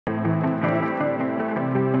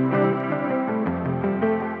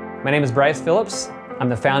My name is Bryce Phillips. I'm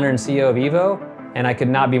the founder and CEO of evo, and I could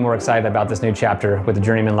not be more excited about this new chapter with the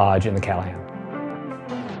Journeyman Lodge in the Callaghan.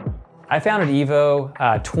 I founded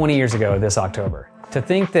evo 20 years ago this October. To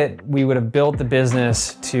think that we would have built the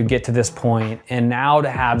business to get to this point, and now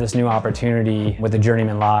to have this new opportunity with the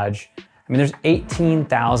Journeyman Lodge. I mean, there's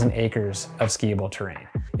 18,000 acres of skiable terrain.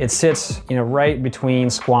 It sits, right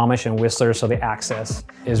between Squamish and Whistler, so the access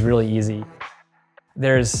is really easy.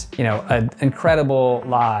 There's, an incredible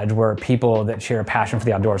lodge where people that share a passion for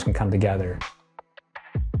the outdoors can come together.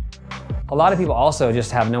 A lot of people also just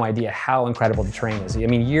have no idea how incredible the terrain is. I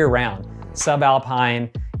mean, year round, subalpine,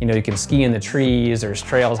 you can ski in the trees, there's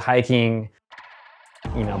trails, hiking,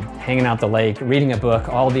 hanging out the lake, reading a book,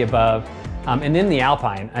 all of the above. And then the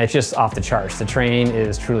alpine, it's just off the charts. The terrain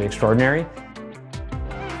is truly extraordinary.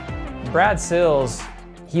 Brad Sills,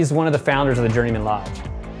 he's one of the founders of the Journeyman Lodge.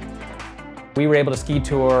 We were able to ski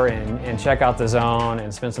tour and check out the zone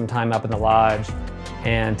and spend some time up in the lodge.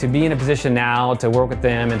 And to be in a position now to work with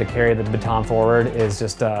them and to carry the baton forward is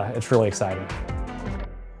just, it's really exciting.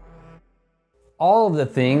 All of the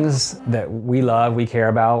things that we love, we care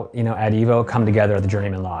about, at evo come together at the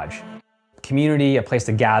Journeyman Lodge. Community, a place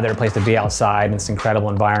to gather, a place to be outside in this incredible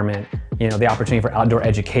environment, the opportunity for outdoor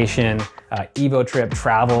education, evoTrip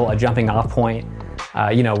travel, a jumping off point.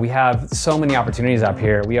 We have so many opportunities up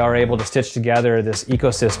here. We are able to stitch together this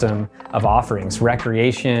ecosystem of offerings: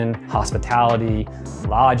 recreation, hospitality,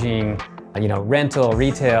 lodging, rental,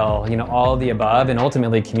 retail, all of the above, and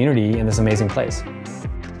ultimately community in this amazing place.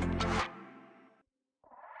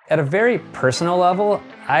 At a very personal level,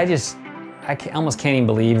 I almost can't even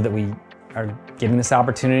believe that we are getting this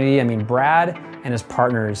opportunity. I mean, Brad and his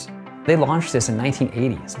partners, they launched this in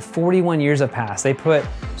 1980, so 41 years have passed. They put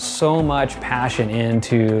so much passion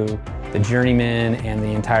into the Journeyman and the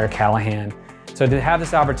entire Callaghan. So to have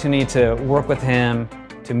this opportunity to work with him,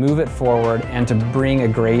 to move it forward, and to bring a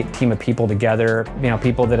great team of people together,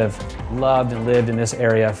 people that have loved and lived in this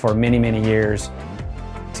area for many, many years,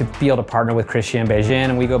 to be able to partner with Christian Beijing,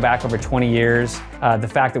 and we go back over 20 years. The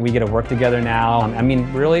fact that we get to work together now, I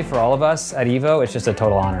mean, really for all of us at evo, it's just a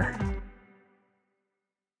total honor.